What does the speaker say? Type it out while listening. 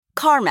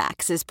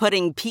CarMax is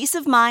putting peace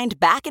of mind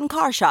back in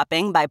car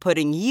shopping by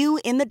putting you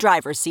in the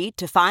driver's seat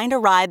to find a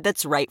ride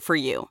that's right for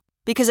you.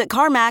 Because at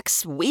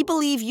CarMax, we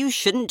believe you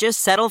shouldn't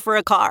just settle for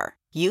a car.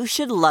 You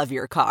should love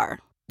your car.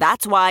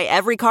 That's why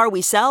every car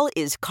we sell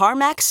is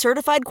CarMax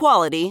certified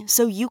quality,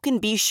 so you can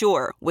be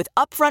sure with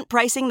upfront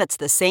pricing that's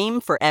the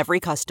same for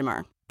every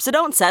customer. So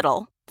don't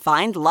settle.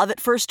 Find love at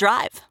first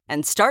drive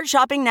and start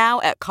shopping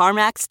now at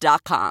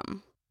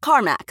CarMax.com.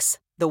 CarMax,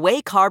 the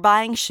way car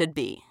buying should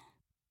be.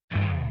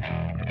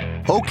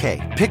 Okay,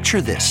 picture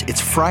this.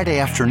 It's Friday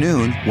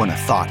afternoon when a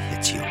thought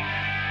hits you.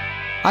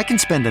 I can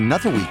spend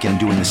another weekend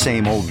doing the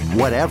same old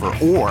whatever,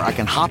 or I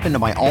can hop into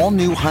my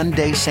all-new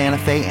Hyundai Santa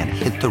Fe and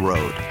hit the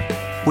road.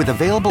 With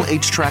available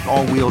H-Track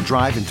all-wheel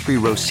drive and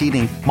 3-row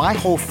seating, my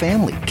whole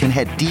family can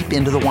head deep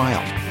into the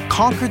wild.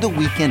 Conquer the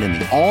weekend in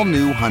the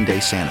all-new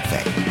Hyundai Santa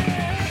Fe.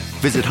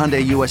 Visit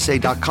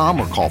HyundaiUSA.com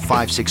or call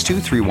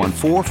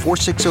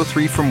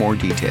 562-314-4603 for more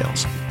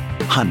details.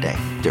 Hyundai,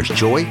 there's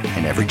joy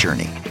in every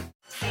journey.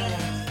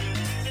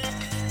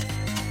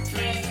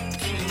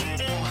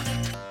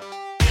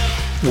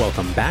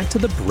 Welcome back to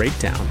The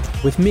Breakdown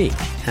with me,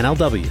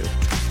 NLW.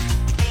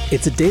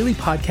 It's a daily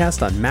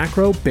podcast on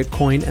macro,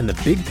 Bitcoin, and the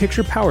big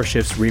picture power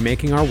shifts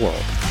remaking our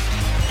world.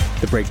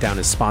 The Breakdown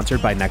is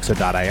sponsored by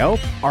Nexo.io,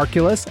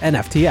 Arculus, and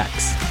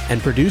FTX, and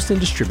produced and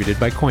distributed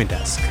by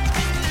CoinDesk.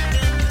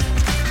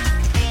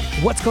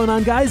 What's going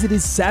on, guys? It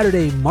is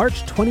Saturday,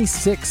 March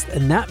 26th,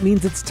 and that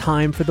means it's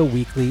time for the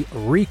weekly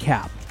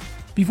recap.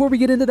 Before we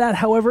get into that,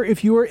 however,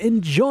 if you are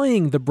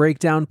enjoying The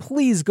Breakdown,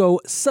 please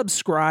go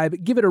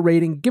subscribe, give it a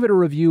rating, give it a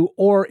review,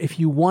 or if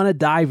you want to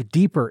dive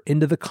deeper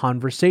into the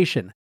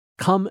conversation,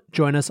 come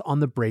join us on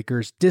the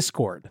Breakers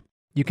Discord.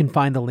 You can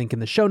find the link in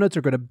the show notes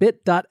or go to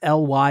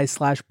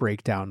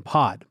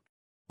bit.ly/breakdownpod.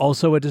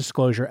 Also, a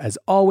disclosure, as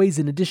always,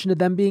 in addition to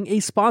them being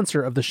a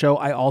sponsor of the show,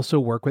 I also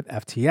work with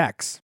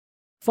FTX.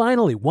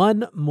 Finally,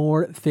 one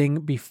more thing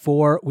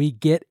before we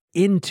get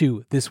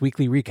into this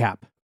weekly recap.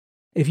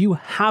 If you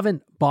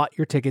haven't bought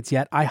your tickets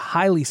yet, I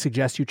highly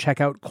suggest you check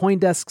out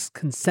CoinDesk's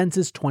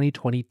Consensus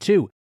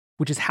 2022,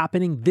 which is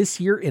happening this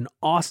year in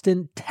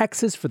Austin,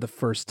 Texas for the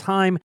first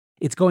time.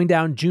 It's going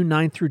down June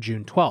 9th through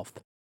June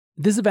 12th.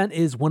 This event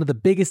is one of the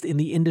biggest in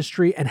the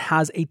industry and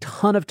has a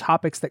ton of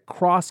topics that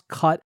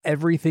cross-cut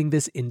everything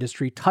this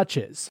industry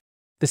touches.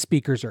 The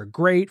speakers are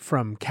great,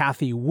 from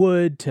Cathie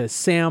Wood to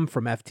Sam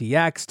from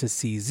FTX to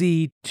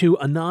CZ to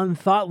Anon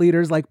thought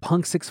leaders like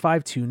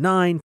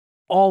Punk6529.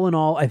 All in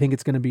all, I think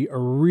it's going to be a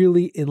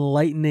really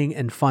enlightening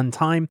and fun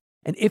time.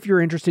 And if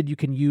you're interested, you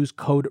can use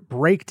code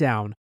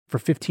BREAKDOWN for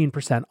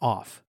 15%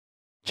 off.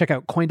 Check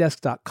out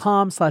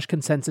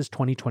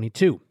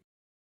coindesk.com/consensus2022.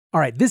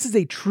 All right, this is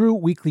a true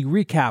weekly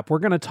recap. We're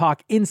going to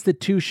talk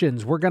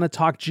institutions, we're going to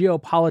talk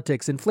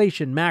geopolitics,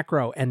 inflation,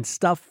 macro, and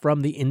stuff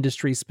from the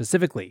industry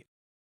specifically.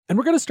 And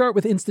we're going to start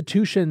with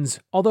institutions,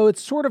 although it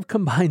sort of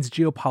combines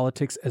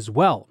geopolitics as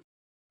well.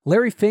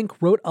 Larry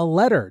Fink wrote a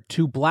letter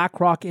to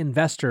BlackRock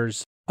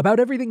investors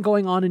about everything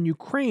going on in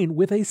Ukraine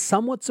with a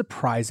somewhat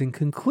surprising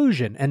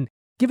conclusion. And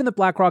given that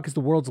BlackRock is the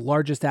world's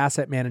largest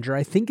asset manager,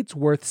 I think it's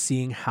worth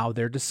seeing how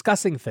they're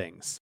discussing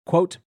things.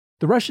 Quote,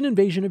 "The Russian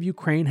invasion of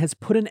Ukraine has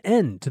put an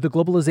end to the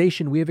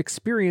globalization we have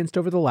experienced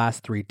over the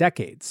last 3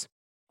 decades.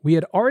 We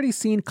had already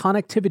seen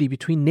connectivity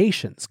between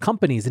nations,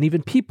 companies, and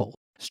even people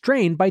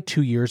strained by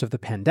 2 years of the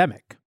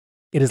pandemic.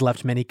 It has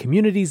left many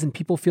communities and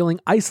people feeling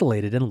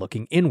isolated and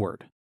looking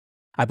inward.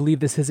 I believe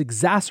this has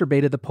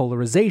exacerbated the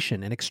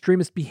polarization and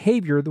extremist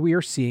behavior that we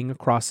are seeing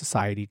across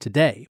society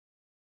today."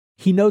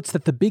 He notes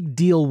that the big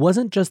deal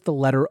wasn't just the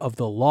letter of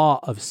the law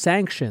of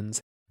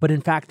sanctions, but in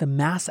fact the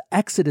mass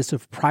exodus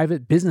of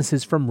private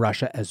businesses from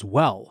Russia as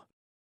well.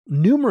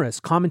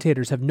 Numerous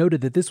commentators have noted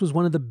that this was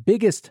one of the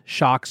biggest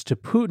shocks to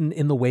Putin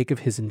in the wake of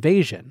his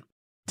invasion.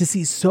 To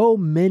see so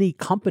many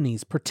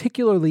companies,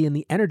 particularly in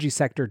the energy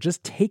sector,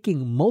 just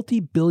taking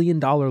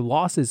multi-billion-dollar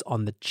losses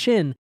on the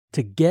chin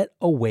to get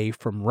away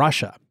from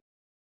Russia.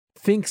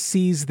 Fink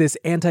sees this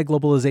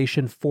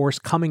anti-globalization force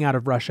coming out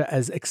of Russia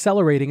as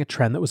accelerating a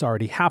trend that was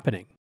already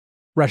happening.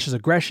 Russia's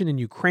aggression in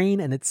Ukraine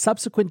and its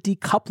subsequent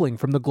decoupling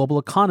from the global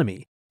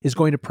economy is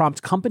going to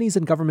prompt companies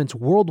and governments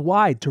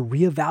worldwide to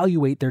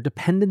reevaluate their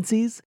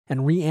dependencies and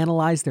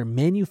reanalyze their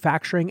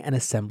manufacturing and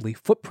assembly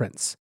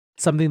footprints,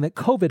 something that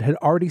COVID had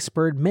already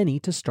spurred many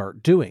to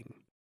start doing.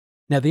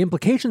 Now, the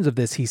implications of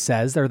this, he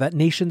says, are that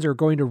nations are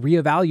going to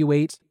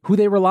reevaluate who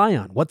they rely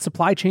on, what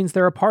supply chains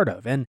they're a part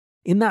of, and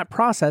in that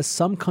process,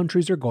 some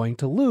countries are going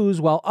to lose,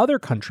 while other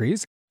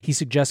countries, he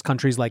suggests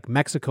countries like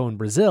Mexico and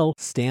Brazil,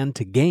 stand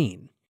to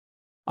gain.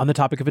 On the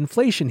topic of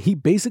inflation, he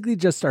basically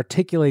just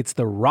articulates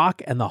the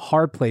rock and the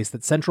hard place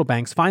that central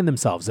banks find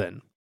themselves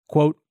in.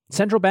 Quote,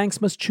 "Central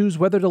banks must choose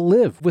whether to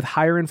live with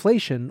higher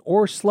inflation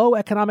or slow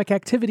economic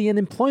activity and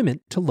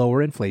employment to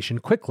lower inflation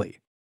quickly."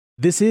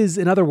 This is,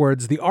 in other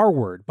words, the R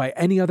word by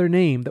any other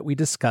name that we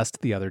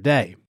discussed the other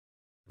day.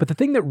 But the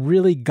thing that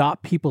really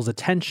got people's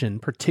attention,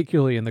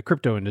 particularly in the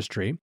crypto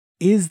industry,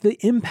 is the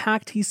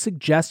impact he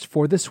suggests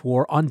for this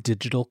war on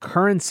digital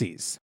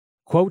currencies.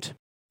 Quote,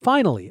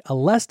 Finally, a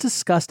less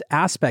discussed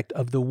aspect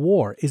of the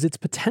war is its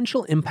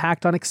potential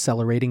impact on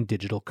accelerating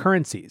digital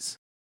currencies.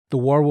 The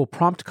war will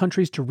prompt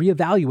countries to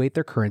reevaluate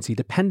their currency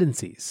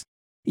dependencies.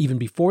 Even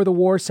before the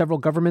war, several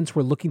governments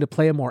were looking to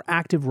play a more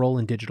active role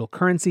in digital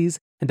currencies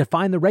and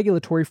define the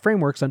regulatory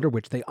frameworks under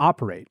which they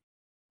operate.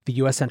 The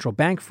U.S. Central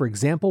Bank, for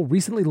example,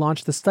 recently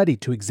launched a study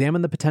to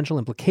examine the potential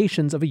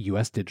implications of a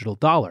U.S. digital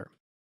dollar.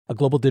 A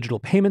global digital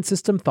payment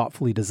system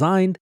thoughtfully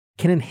designed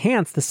can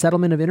enhance the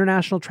settlement of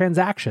international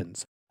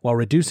transactions while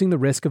reducing the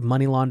risk of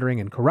money laundering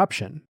and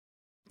corruption.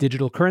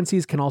 Digital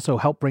currencies can also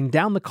help bring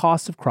down the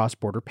costs of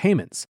cross-border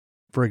payments,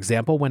 for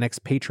example, when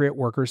expatriate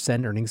workers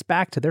send earnings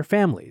back to their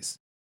families.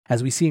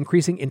 As we see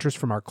increasing interest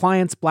from our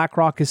clients,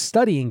 BlackRock is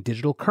studying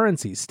digital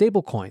currencies,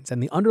 stablecoins,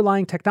 and the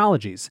underlying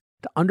technologies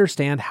to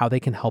understand how they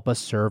can help us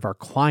serve our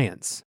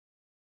clients.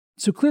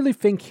 So clearly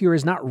Fink here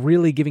is not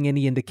really giving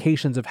any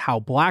indications of how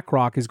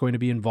BlackRock is going to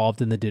be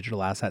involved in the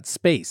digital asset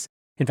space.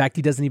 In fact,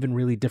 he doesn't even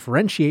really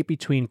differentiate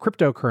between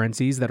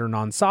cryptocurrencies that are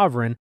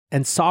non-sovereign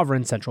and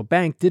sovereign central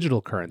bank digital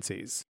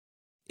currencies.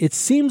 It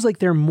seems like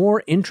they're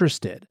more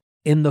interested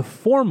in the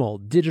formal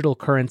digital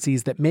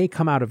currencies that may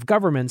come out of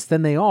governments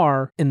than they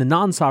are in the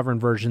non-sovereign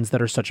versions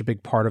that are such a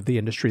big part of the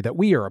industry that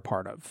we are a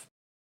part of.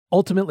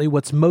 Ultimately,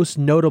 what's most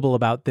notable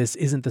about this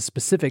isn't the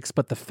specifics,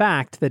 but the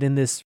fact that in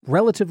this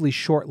relatively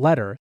short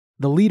letter,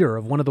 the leader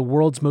of one of the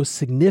world's most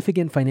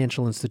significant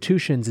financial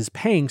institutions is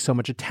paying so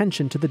much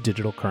attention to the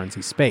digital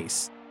currency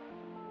space.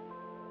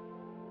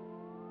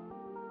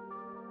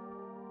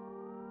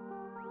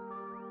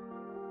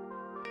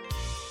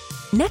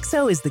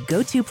 Nexo is the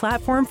go-to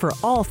platform for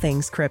all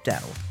things crypto.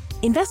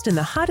 Invest in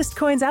the hottest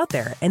coins out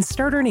there and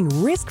start earning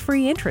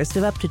risk-free interest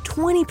of up to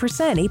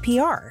 20%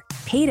 APR,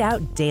 paid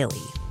out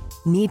daily.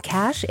 Need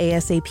cash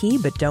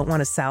ASAP but don't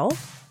want to sell?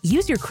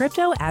 Use your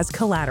crypto as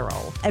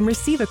collateral and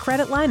receive a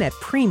credit line at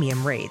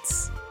premium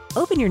rates.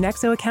 Open your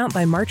Nexo account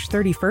by March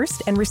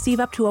 31st and receive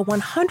up to a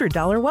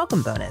 $100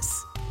 welcome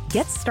bonus.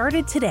 Get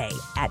started today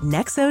at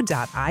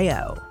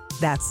nexo.io.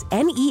 That's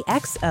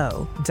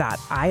nexo.io.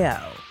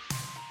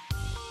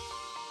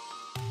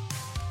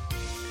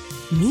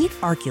 Meet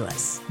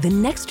Arculus, the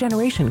next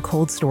generation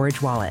cold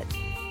storage wallet.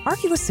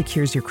 Arculus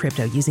secures your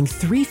crypto using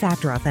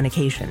 3-factor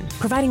authentication,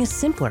 providing a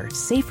simpler,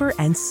 safer,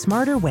 and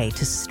smarter way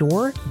to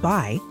store,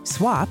 buy,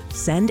 swap,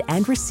 send,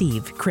 and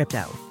receive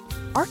crypto.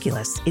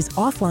 Arculus is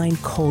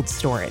offline cold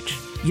storage.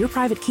 Your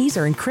private keys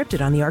are encrypted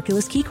on the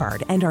Arculus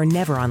keycard and are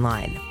never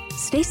online.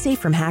 Stay safe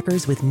from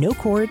hackers with no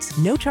cords,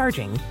 no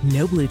charging,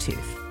 no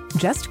Bluetooth.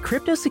 Just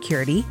crypto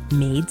security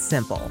made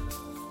simple.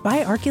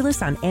 Buy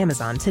Arculus on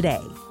Amazon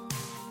today.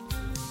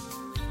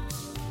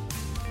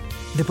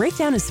 The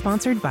Breakdown is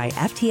sponsored by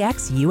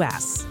FTX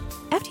US.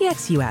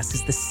 FTX US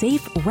is the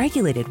safe,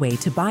 regulated way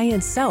to buy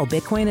and sell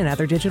Bitcoin and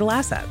other digital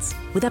assets,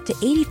 with up to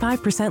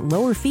 85%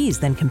 lower fees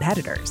than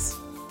competitors.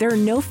 There are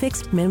no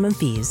fixed minimum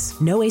fees,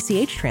 no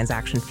ACH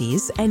transaction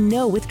fees, and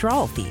no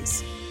withdrawal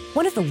fees.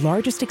 One of the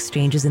largest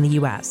exchanges in the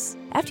US,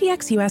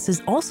 FTX US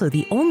is also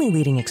the only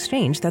leading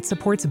exchange that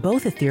supports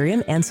both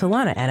Ethereum and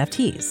Solana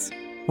NFTs.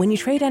 When you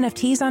trade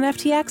NFTs on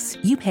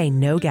FTX, you pay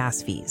no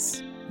gas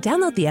fees.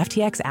 Download the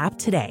FTX app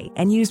today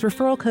and use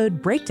referral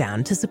code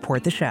BREAKDOWN to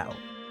support the show.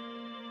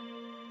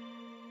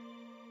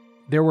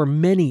 There were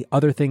many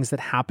other things that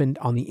happened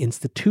on the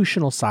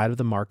institutional side of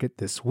the market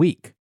this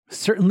week,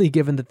 certainly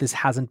given that this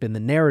hasn't been the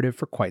narrative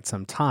for quite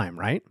some time,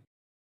 right?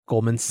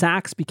 Goldman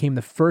Sachs became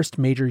the first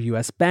major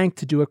US bank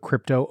to do a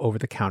crypto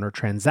over-the-counter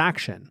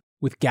transaction,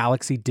 with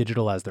Galaxy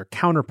Digital as their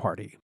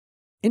counterparty.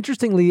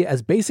 Interestingly,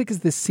 as basic as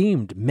this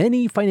seemed,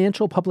 many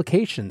financial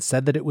publications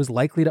said that it was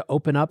likely to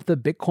open up the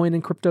Bitcoin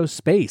and crypto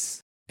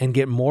space and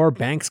get more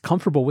banks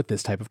comfortable with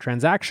this type of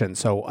transaction,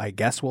 so I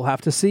guess we'll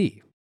have to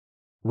see.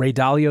 Ray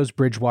Dalio's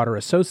Bridgewater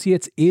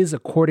Associates is,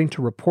 according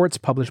to reports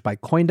published by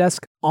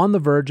CoinDesk, on the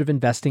verge of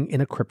investing in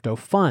a crypto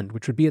fund,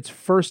 which would be its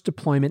first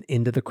deployment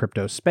into the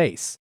crypto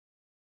space.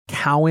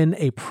 Cowen,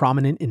 a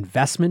prominent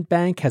investment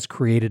bank, has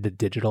created a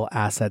digital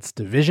assets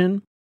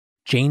division.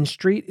 Jane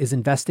Street is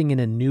investing in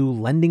a new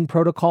lending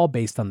protocol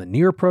based on the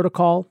Near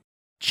protocol.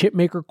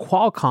 Chipmaker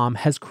Qualcomm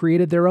has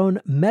created their own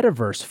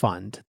Metaverse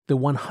Fund, the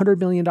 $100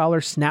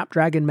 million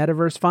Snapdragon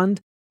Metaverse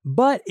Fund,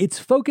 but it's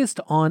focused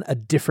on a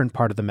different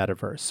part of the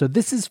metaverse. So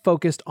this is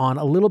focused on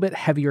a little bit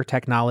heavier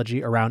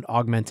technology around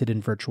augmented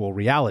and virtual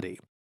reality.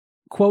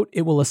 Quote,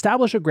 it will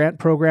establish a grant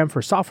program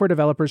for software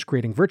developers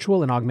creating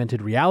virtual and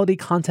augmented reality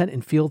content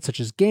in fields such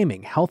as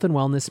gaming, health and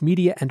wellness,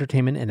 media,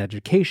 entertainment, and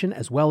education,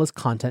 as well as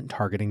content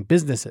targeting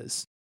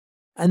businesses.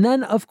 And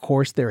then, of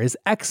course, there is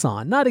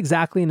Exxon, not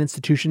exactly an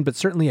institution, but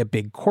certainly a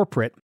big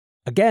corporate.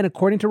 Again,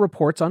 according to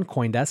reports on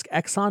CoinDesk,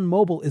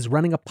 ExxonMobil is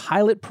running a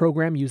pilot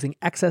program using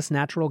excess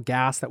natural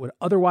gas that would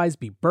otherwise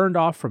be burned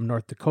off from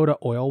North Dakota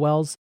oil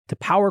wells to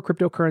power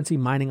cryptocurrency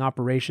mining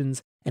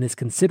operations, and is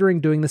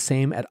considering doing the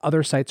same at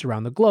other sites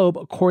around the globe,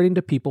 according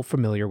to people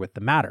familiar with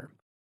the matter.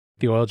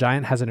 The oil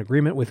giant has an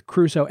agreement with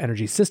Crusoe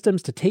Energy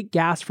Systems to take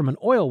gas from an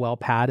oil well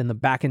pad in the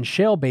Bakken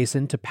Shale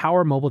Basin to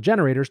power mobile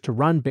generators to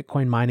run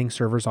Bitcoin mining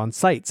servers on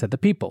site, said the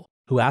people,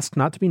 who asked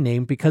not to be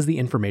named because the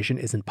information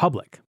isn't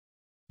public.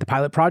 The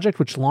pilot project,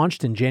 which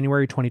launched in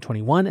January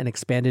 2021 and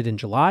expanded in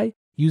July,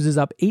 uses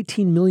up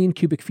 18 million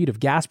cubic feet of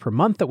gas per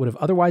month that would have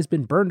otherwise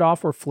been burned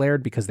off or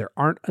flared because there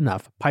aren't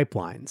enough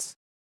pipelines.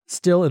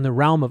 Still in the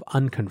realm of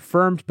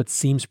unconfirmed, but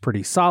seems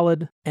pretty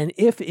solid. And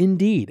if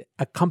indeed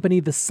a company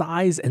the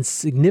size and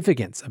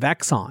significance of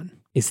Exxon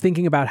is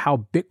thinking about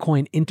how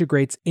Bitcoin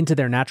integrates into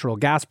their natural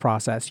gas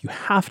process, you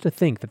have to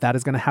think that that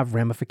is going to have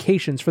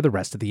ramifications for the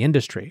rest of the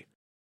industry.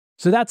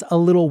 So that's a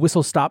little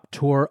whistle-stop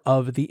tour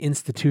of the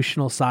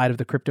institutional side of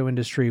the crypto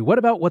industry. What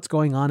about what's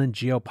going on in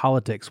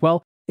geopolitics?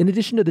 Well, in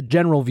addition to the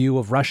general view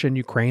of Russia and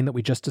Ukraine that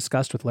we just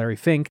discussed with Larry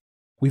Fink,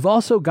 we've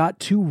also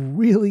got two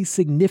really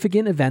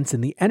significant events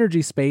in the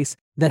energy space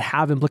that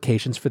have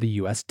implications for the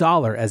US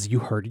dollar, as you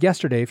heard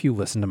yesterday if you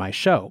listened to my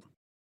show.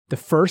 The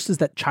first is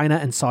that China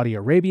and Saudi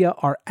Arabia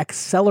are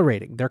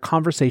accelerating their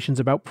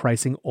conversations about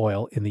pricing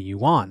oil in the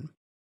yuan.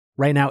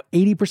 Right now,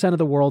 80% of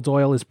the world's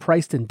oil is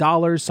priced in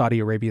dollars. Saudi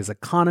Arabia's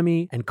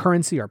economy and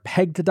currency are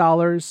pegged to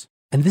dollars.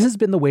 And this has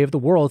been the way of the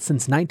world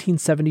since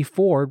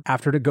 1974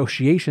 after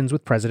negotiations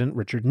with President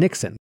Richard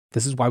Nixon.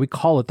 This is why we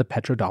call it the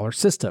petrodollar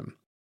system.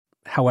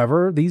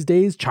 However, these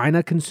days,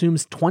 China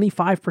consumes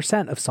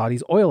 25% of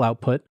Saudi's oil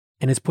output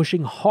and is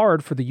pushing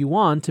hard for the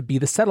yuan to be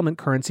the settlement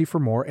currency for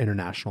more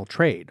international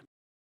trade.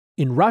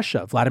 In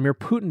Russia, Vladimir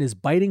Putin is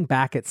biting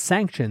back at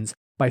sanctions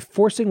by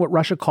forcing what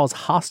Russia calls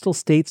hostile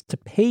states to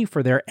pay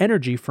for their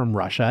energy from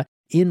Russia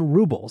in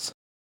rubles.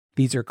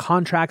 These are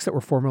contracts that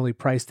were formerly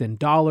priced in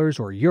dollars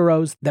or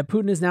euros that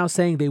Putin is now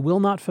saying they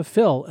will not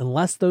fulfill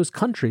unless those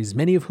countries,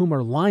 many of whom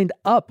are lined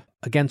up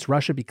against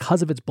Russia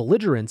because of its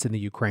belligerence in the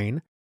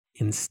Ukraine,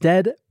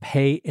 instead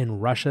pay in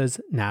Russia's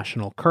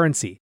national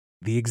currency,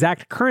 the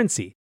exact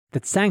currency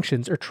that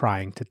sanctions are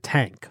trying to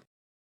tank.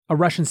 A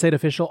Russian state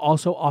official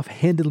also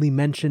offhandedly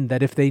mentioned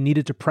that if they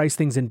needed to price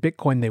things in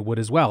Bitcoin, they would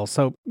as well.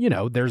 So,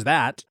 there's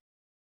that.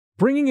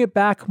 Bringing it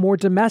back more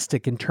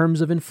domestic in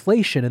terms of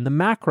inflation and the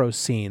macro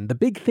scene, the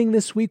big thing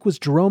this week was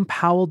Jerome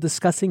Powell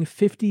discussing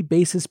 50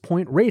 basis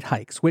point rate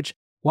hikes, which,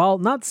 while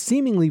not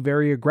seemingly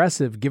very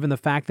aggressive given the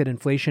fact that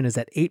inflation is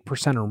at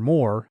 8% or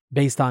more,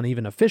 based on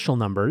even official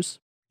numbers,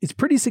 is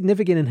pretty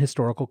significant in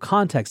historical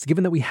context,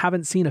 given that we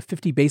haven't seen a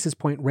 50 basis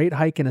point rate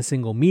hike in a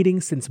single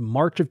meeting since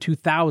March of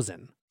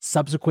 2000.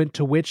 Subsequent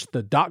to which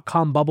the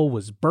dot-com bubble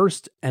was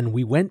burst and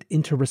we went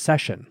into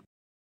recession.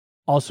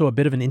 Also a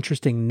bit of an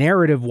interesting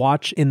narrative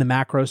watch in the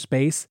macro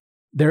space.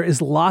 There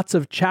is lots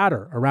of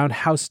chatter around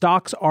how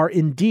stocks are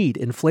indeed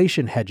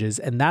inflation hedges,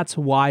 and that's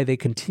why they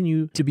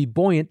continue to be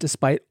buoyant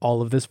despite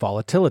all of this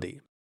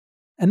volatility.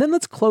 And then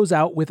let's close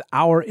out with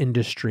our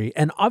industry,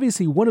 and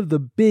obviously one of the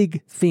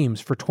big themes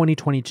for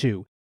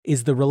 2022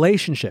 is the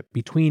relationship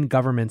between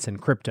governments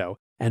and crypto,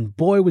 and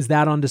boy was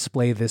that on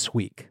display this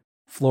week.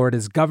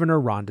 Florida's Governor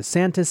Ron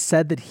DeSantis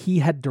said that he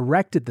had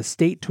directed the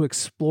state to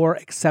explore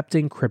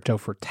accepting crypto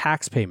for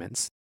tax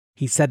payments.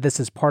 He said this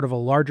as part of a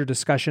larger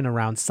discussion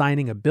around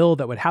signing a bill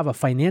that would have a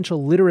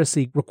financial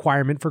literacy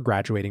requirement for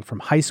graduating from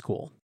high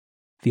school.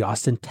 The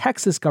Austin,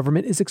 Texas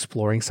government is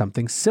exploring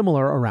something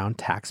similar around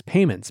tax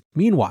payments.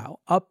 Meanwhile,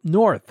 up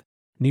north,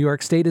 New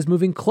York State is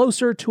moving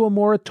closer to a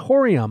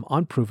moratorium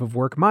on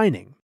proof-of-work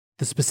mining.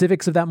 The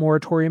specifics of that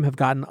moratorium have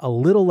gotten a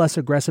little less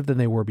aggressive than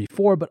they were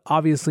before, but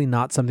obviously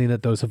not something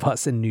that those of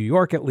us in New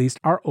York at least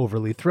are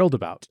overly thrilled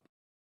about.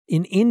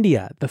 In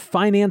India, the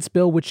finance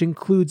bill, which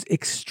includes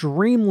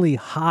extremely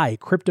high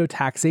crypto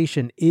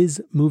taxation,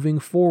 is moving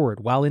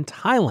forward, while in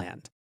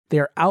Thailand, they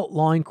are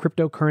outlawing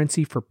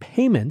cryptocurrency for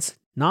payments,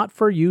 not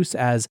for use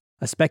as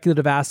a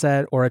speculative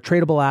asset or a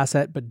tradable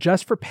asset, but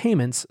just for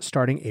payments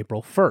starting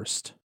April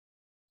 1st.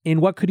 In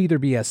what could either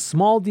be a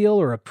small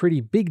deal or a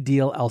pretty big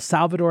deal, El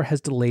Salvador has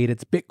delayed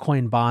its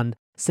Bitcoin bond,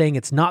 saying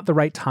it's not the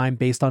right time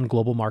based on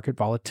global market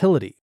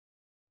volatility.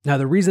 Now,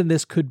 the reason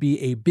this could be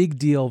a big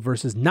deal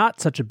versus not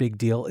such a big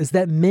deal is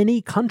that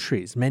many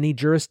countries, many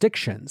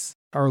jurisdictions,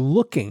 are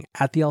looking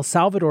at the El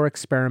Salvador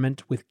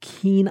experiment with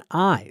keen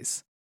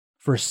eyes.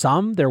 For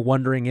some, they're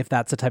wondering if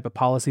that's the type of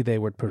policy they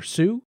would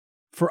pursue.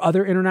 For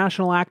other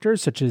international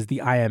actors, such as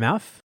the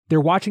IMF, they're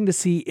watching to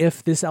see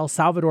if this El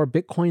Salvador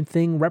Bitcoin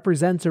thing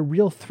represents a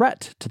real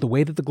threat to the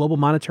way that the global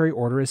monetary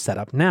order is set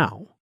up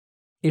now.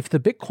 If the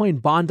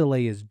Bitcoin bond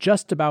delay is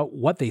just about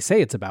what they say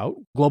it's about,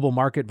 global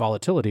market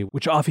volatility,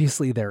 which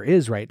obviously there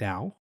is right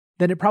now,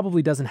 then it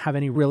probably doesn't have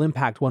any real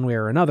impact one way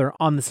or another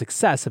on the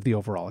success of the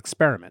overall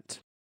experiment.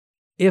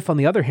 If, on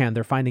the other hand,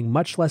 they're finding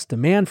much less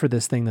demand for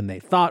this thing than they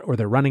thought, or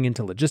they're running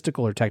into logistical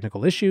or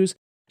technical issues,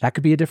 that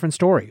could be a different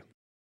story.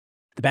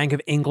 The Bank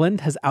of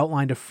England has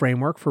outlined a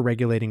framework for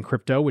regulating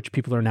crypto, which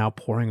people are now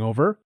poring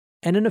over,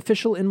 and an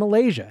official in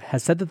Malaysia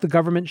has said that the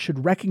government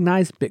should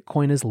recognize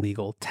Bitcoin as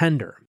legal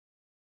tender.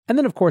 And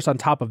then, of course, on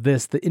top of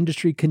this, the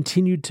industry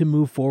continued to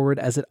move forward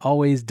as it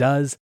always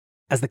does.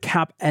 As the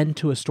cap end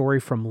to a story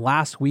from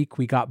last week,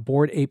 we got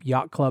Bored Ape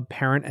Yacht Club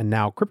parent and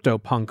now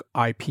CryptoPunk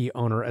IP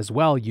owner as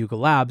well, Yuga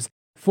Labs,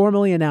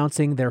 formally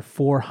announcing their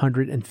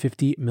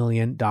 $450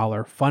 million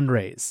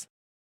fundraise.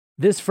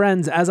 This,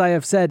 friends, as I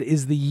have said,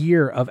 is the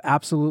year of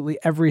absolutely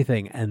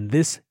everything, and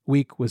this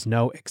week was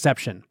no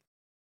exception.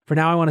 For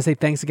now, I want to say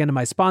thanks again to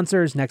my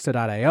sponsors,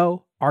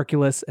 Nexo.io,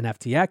 Arculus, and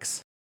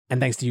FTX. And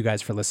thanks to you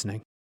guys for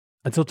listening.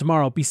 Until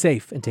tomorrow, be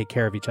safe and take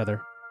care of each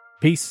other.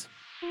 Peace.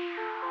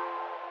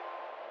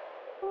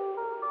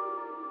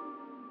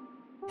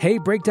 Hey,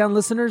 Breakdown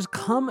listeners,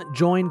 come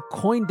join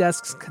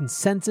CoinDesk's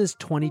Consensus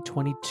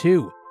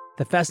 2022,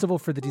 the festival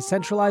for the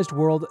decentralized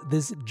world,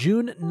 this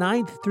June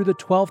 9th through the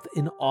 12th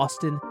in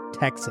Austin,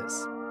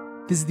 Texas.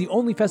 This is the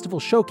only festival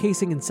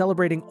showcasing and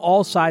celebrating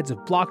all sides of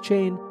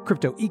blockchain,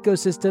 crypto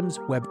ecosystems,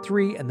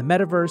 Web3, and the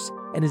metaverse,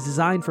 and is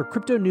designed for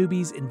crypto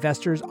newbies,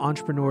 investors,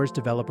 entrepreneurs,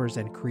 developers,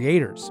 and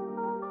creators.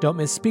 Don't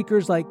miss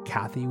speakers like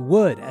Cathie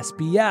Wood,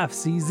 SBF,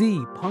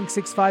 CZ,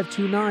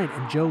 Punk6529,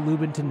 and Joe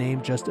Lubin, to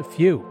name just a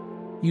few.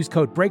 Use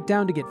code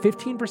BREAKDOWN to get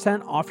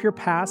 15% off your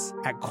pass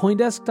at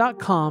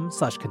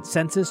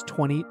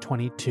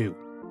CoinDesk.com/consensus2022.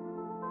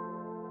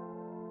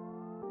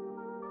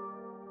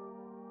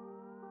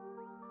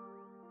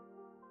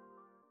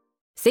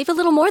 Save a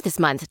little more this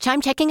month.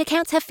 Chime checking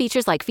accounts have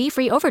features like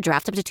fee-free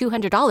overdraft up to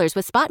 $200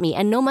 with SpotMe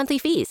and no monthly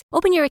fees.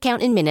 Open your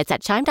account in minutes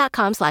at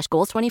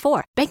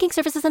chime.com/goals24. Banking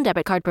services and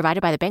debit card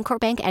provided by the Bancorp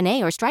Bank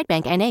N.A. or Stride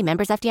Bank N.A.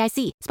 members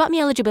FDIC. SpotMe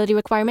eligibility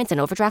requirements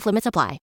and overdraft limits apply.